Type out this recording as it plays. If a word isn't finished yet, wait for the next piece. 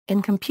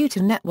In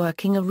computer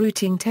networking, a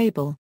routing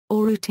table,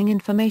 or routing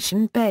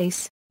information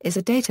base, is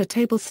a data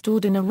table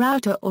stored in a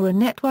router or a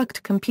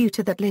networked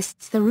computer that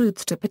lists the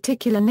routes to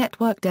particular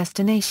network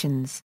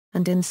destinations,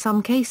 and in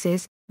some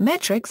cases,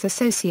 metrics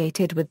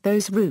associated with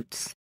those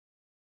routes.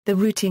 The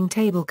routing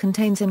table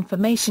contains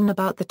information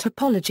about the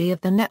topology of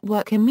the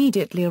network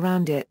immediately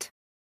around it.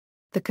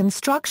 The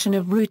construction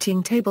of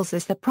routing tables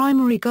is the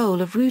primary goal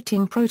of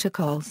routing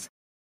protocols.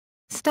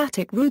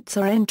 Static routes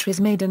are entries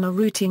made in a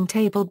routing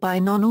table by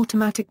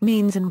non-automatic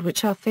means and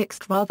which are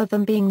fixed rather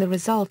than being the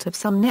result of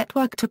some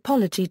network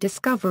topology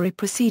discovery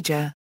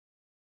procedure.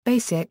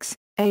 Basics: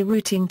 a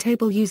routing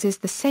table uses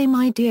the same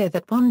idea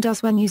that one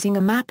does when using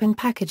a map in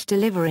package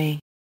delivery.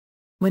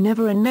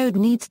 Whenever a node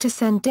needs to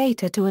send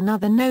data to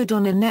another node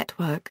on a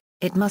network,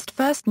 it must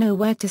first know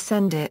where to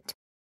send it.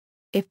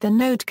 If the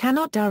node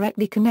cannot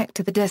directly connect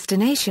to the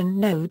destination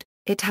node,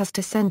 it has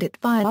to send it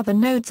via other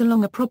nodes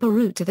along a proper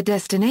route to the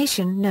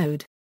destination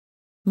node.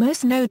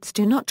 Most nodes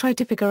do not try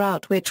to figure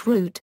out which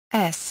route,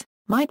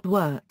 might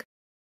work.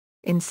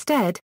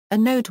 Instead, a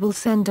node will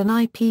send an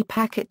IP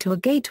packet to a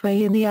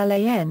gateway in the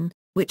LAN,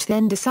 which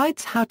then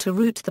decides how to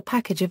route the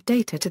package of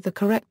data to the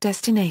correct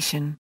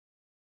destination.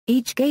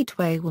 Each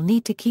gateway will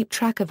need to keep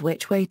track of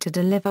which way to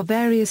deliver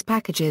various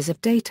packages of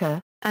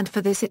data, and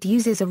for this it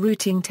uses a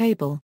routing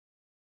table.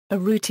 A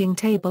routing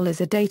table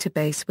is a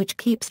database which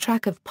keeps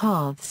track of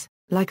paths,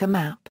 like a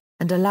map,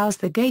 and allows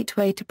the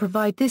gateway to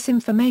provide this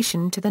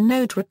information to the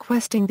node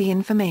requesting the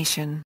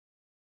information.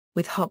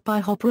 With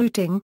hop-by-hop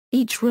routing,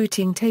 each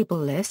routing table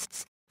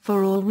lists,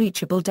 for all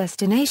reachable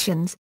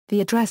destinations,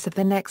 the address of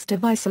the next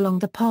device along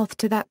the path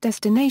to that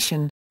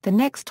destination, the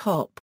next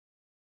hop.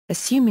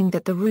 Assuming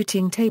that the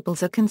routing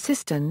tables are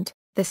consistent,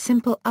 the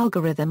simple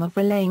algorithm of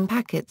relaying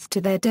packets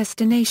to their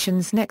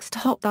destination's next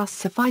hop thus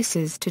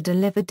suffices to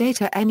deliver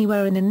data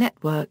anywhere in a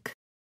network.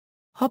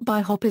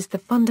 Hop-by-hop is the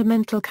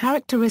fundamental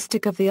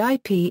characteristic of the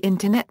IP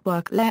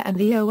internetwork layer and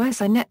the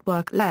OSI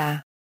network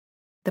layer.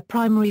 The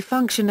primary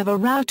function of a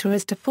router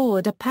is to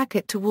forward a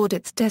packet toward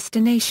its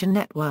destination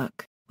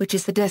network, which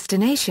is the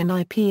destination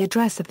IP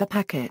address of the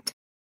packet.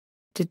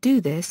 To do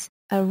this,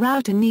 a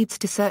router needs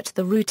to search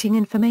the routing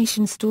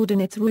information stored in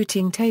its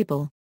routing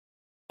table.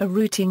 A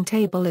routing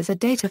table is a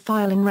data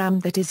file in RAM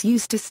that is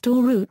used to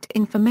store route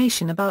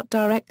information about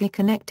directly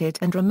connected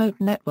and remote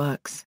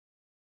networks.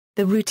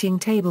 The routing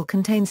table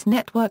contains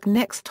network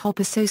next hop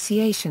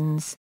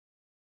associations.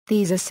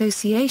 These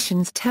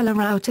associations tell a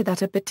router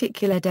that a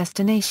particular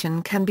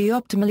destination can be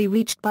optimally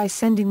reached by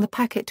sending the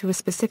packet to a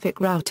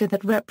specific router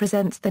that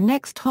represents the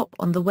next hop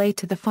on the way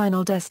to the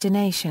final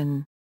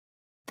destination.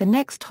 The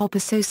next hop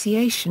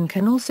association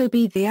can also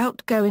be the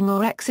outgoing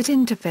or exit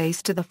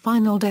interface to the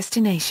final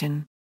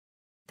destination.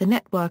 The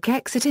network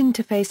exit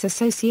interface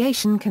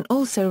association can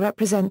also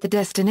represent the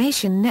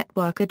destination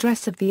network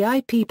address of the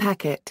IP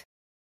packet.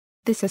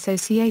 This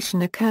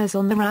association occurs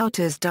on the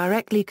router's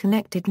directly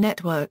connected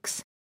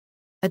networks.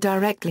 A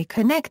directly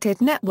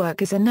connected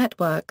network is a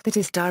network that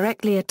is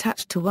directly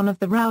attached to one of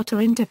the router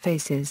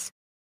interfaces.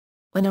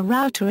 When a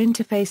router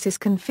interface is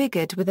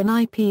configured with an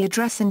IP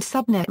address and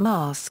subnet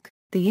mask,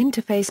 the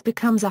interface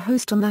becomes a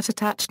host on that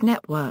attached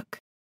network.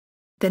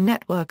 The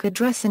network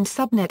address and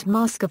subnet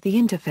mask of the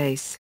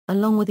interface,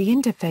 along with the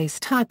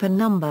interface type and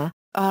number,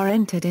 are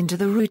entered into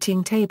the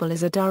routing table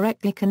as a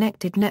directly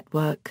connected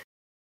network.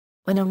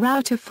 When a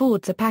router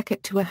forwards a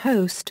packet to a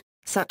host,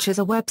 such as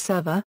a web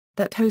server,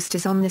 that host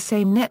is on the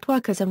same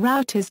network as a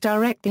router's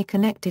directly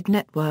connected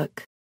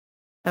network.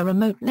 A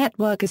remote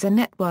network is a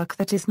network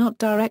that is not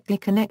directly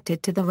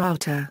connected to the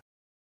router.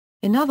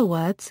 In other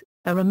words,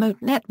 a remote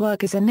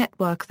network is a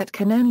network that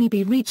can only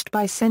be reached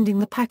by sending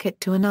the packet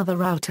to another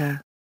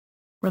router.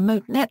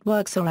 Remote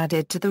networks are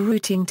added to the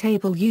routing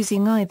table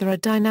using either a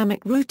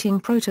dynamic routing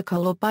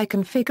protocol or by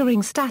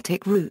configuring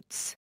static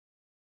routes.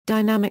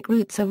 Dynamic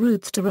routes are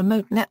routes to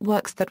remote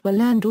networks that were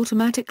learned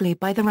automatically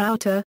by the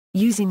router,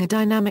 using a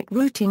dynamic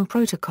routing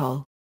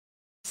protocol.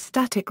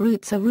 Static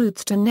routes are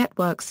routes to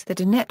networks that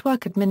a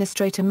network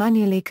administrator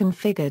manually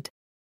configured.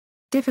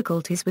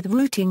 Difficulties with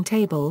routing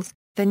tables: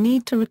 the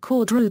need to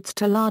record routes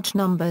to large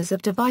numbers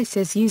of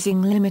devices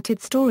using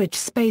limited storage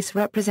space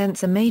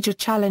represents a major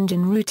challenge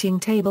in routing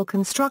table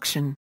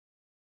construction.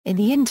 In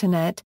the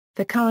Internet,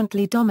 the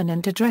currently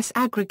dominant address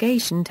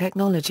aggregation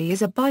technology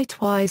is a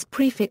bitewise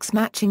prefix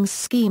matching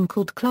scheme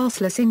called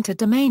classless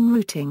inter-domain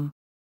routing.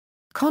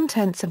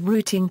 Contents of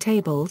routing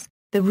tables: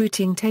 the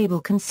routing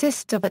table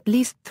consists of at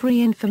least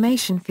 3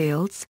 information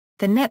fields: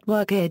 the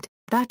network ID,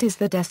 that is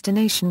the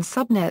destination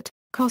subnet;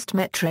 cost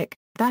metric,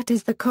 that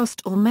is the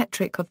cost or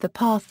metric of the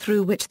path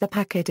through which the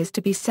packet is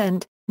to be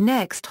sent;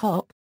 next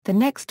hop, the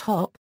next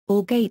hop,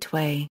 or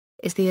gateway,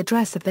 is the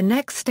address of the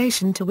next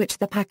station to which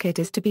the packet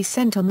is to be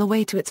sent on the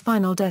way to its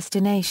final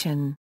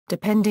destination.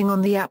 Depending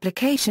on the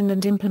application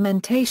and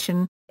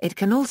implementation, it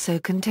can also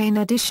contain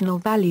additional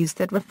values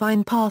that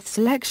refine path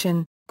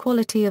selection,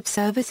 quality of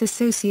service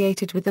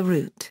associated with the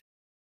route.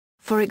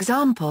 For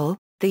example,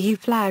 the U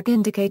flag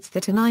indicates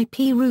that an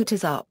IP route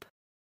is up.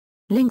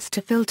 Links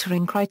to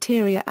filtering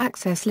criteria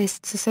access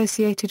lists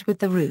associated with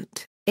the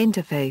route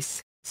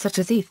interface, such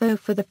as ETH0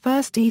 for the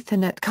first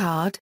Ethernet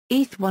card,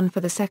 ETH1 for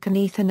the second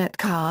Ethernet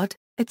card,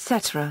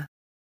 etc.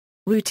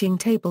 Routing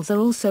tables are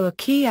also a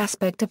key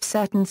aspect of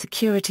certain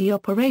security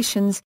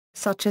operations,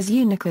 such as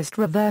uniclist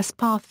reverse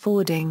path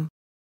forwarding.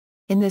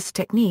 In this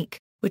technique,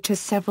 which has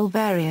several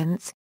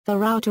variants, the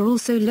router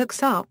also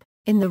looks up,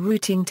 in the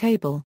routing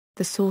table,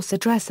 the source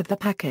address of the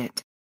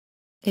packet.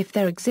 If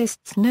there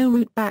exists no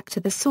route back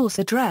to the source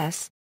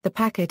address, the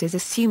packet is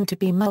assumed to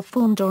be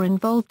malformed or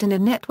involved in a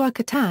network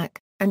attack,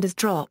 and is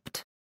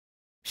dropped.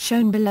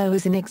 Shown below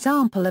is an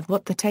example of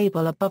what the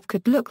table above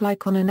could look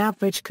like on an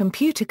average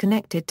computer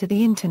connected to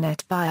the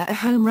Internet via a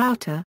home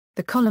router.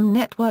 The column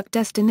network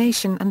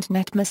destination and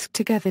Netmask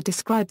together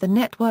describe the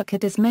network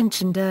it as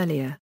mentioned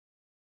earlier.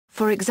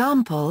 For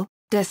example,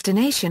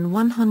 destination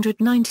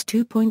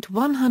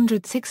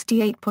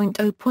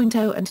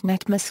 192.168.0.0 and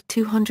Netmask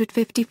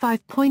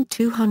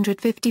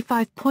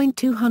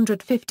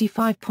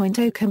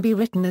 255.255.255.0 can be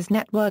written as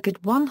network at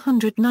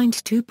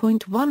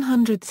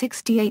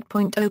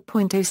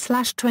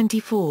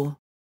 192.168.0.0/24.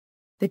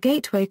 The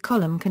gateway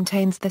column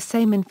contains the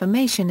same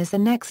information as the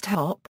next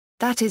hop,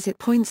 that is, it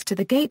points to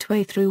the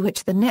gateway through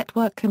which the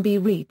network can be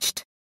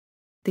reached.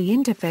 The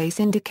interface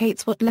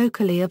indicates what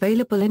locally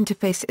available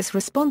interface is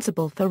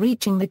responsible for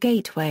reaching the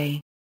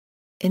gateway.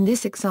 In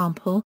this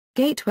example,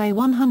 gateway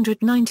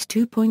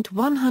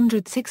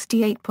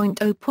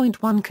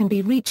 192.168.0.1 can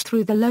be reached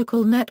through the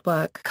local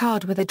network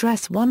card with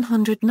address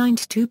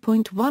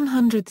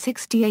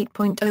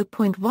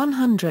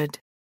 192.168.0.100.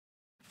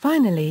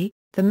 Finally,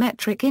 the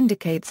metric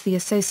indicates the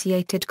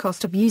associated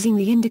cost of using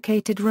the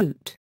indicated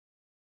route.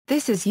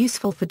 This is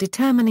useful for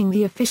determining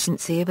the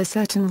efficiency of a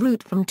certain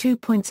route from 2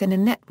 points in a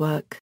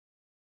network.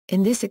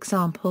 In this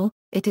example,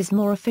 it is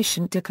more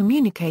efficient to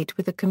communicate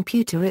with the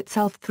computer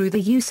itself through the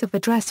use of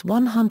address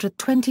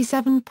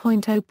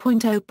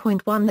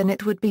 127.0.0.1 than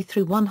it would be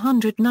through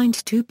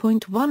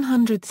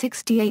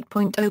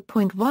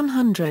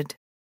 192.168.0.100.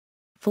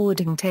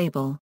 Forwarding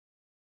table.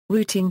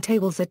 Routing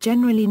tables are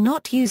generally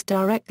not used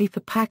directly for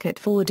packet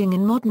forwarding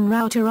in modern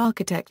router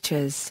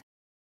architectures.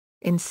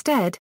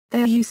 Instead,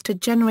 they are used to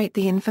generate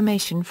the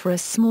information for a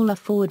smaller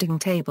forwarding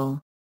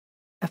table.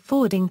 A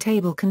forwarding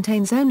table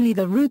contains only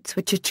the routes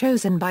which are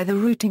chosen by the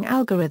routing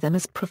algorithm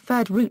as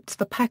preferred routes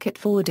for packet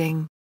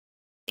forwarding.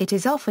 It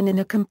is often in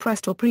a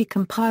compressed or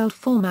pre-compiled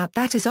format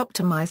that is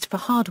optimized for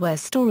hardware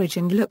storage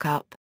and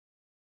lookup.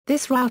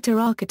 This router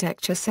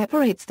architecture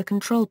separates the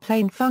control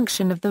plane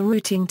function of the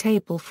routing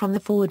table from the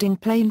forwarding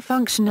plane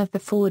function of the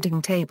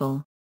forwarding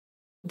table.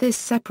 This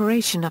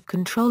separation of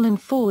control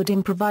and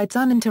forwarding provides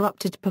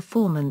uninterrupted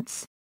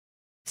performance.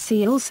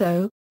 See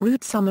also,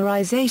 route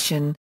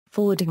summarization,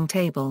 forwarding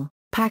table,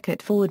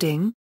 packet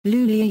forwarding,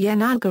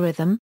 Lullian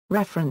algorithm,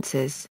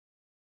 references.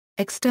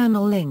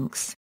 External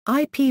links,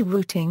 IP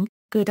routing,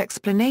 good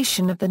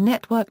explanation of the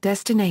network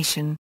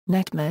destination,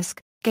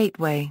 Netmask,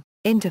 gateway,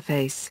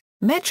 interface,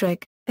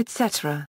 metric, etc.